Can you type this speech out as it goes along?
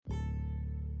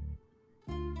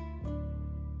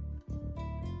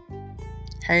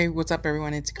Hey, what's up,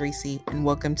 everyone? It's Gracie, and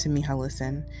welcome to Mija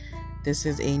Listen. This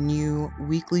is a new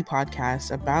weekly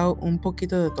podcast about un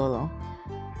poquito de todo.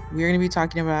 We're going to be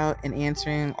talking about and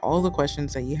answering all the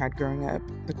questions that you had growing up,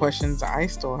 the questions I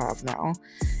still have now,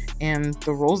 and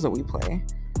the roles that we play.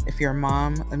 If you're a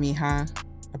mom, a mija,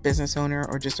 a business owner,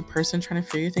 or just a person trying to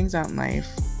figure things out in life,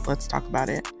 let's talk about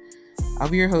it. I'll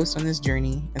be your host on this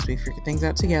journey as we figure things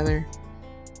out together.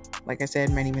 Like I said,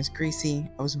 my name is Gracie.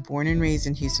 I was born and raised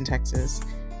in Houston, Texas.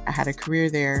 I had a career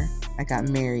there. I got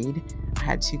married. I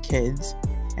had 2 kids.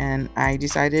 And I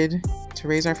decided to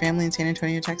raise our family in San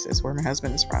Antonio, Texas, where my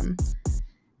husband is from.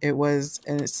 It was,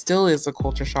 and it still is, a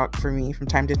culture shock for me from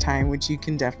time to time, which you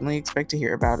can definitely expect to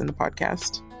hear about in the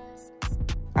podcast.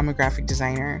 I'm a graphic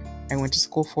designer. I went to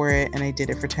school for it, and I did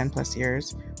it for 10 plus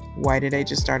years. Why did I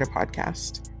just start a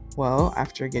podcast? Well,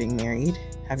 after getting married,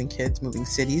 having kids, moving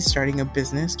cities, starting a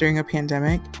business during a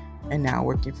pandemic, and now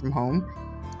working from home,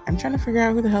 I'm trying to figure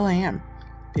out who the hell I am,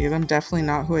 because I'm definitely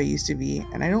not who I used to be,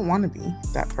 and I don't want to be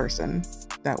that person,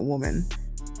 that woman.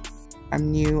 I'm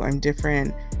new, I'm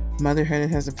different, motherhood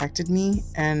has affected me,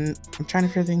 and I'm trying to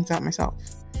figure things out myself.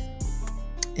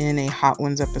 In a Hot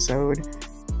Ones episode,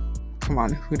 come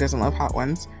on, who doesn't love Hot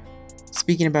Ones?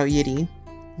 Speaking about Yitty,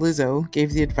 Lizzo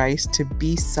gave the advice to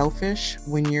be selfish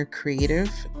when you're creative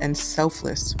and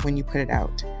selfless when you put it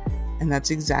out. And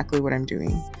that's exactly what I'm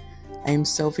doing. I am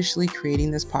selfishly creating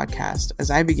this podcast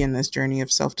as I begin this journey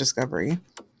of self-discovery.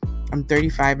 I'm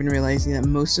 35 and realizing that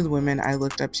most of the women I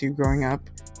looked up to growing up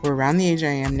were around the age I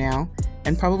am now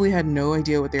and probably had no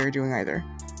idea what they were doing either.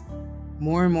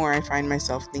 More and more I find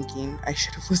myself thinking, I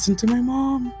should have listened to my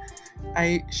mom.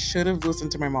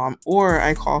 Or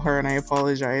I call her and I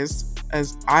apologize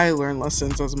as I learn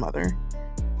lessons as a mother.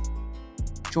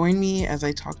 Join me as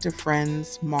I talk to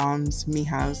friends, moms,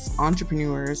 mijas,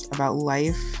 entrepreneurs about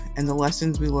life and the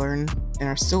lessons we learn and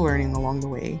are still learning along the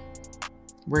way.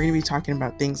 We're going to be talking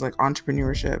about things like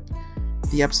entrepreneurship,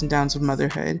 the ups and downs of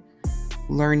motherhood,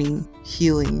 learning,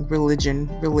 healing, religion,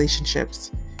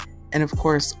 relationships, and of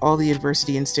course, all the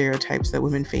adversity and stereotypes that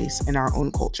women face in our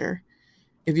own culture.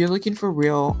 If you're looking for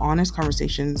real, honest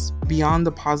conversations beyond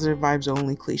the positive vibes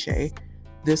only cliche,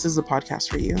 this is the podcast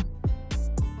for you.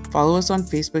 Follow us on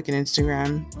Facebook and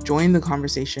Instagram. Join the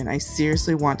conversation. I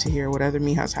seriously want to hear what other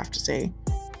mijas have to say.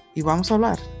 Y vamos a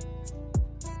hablar.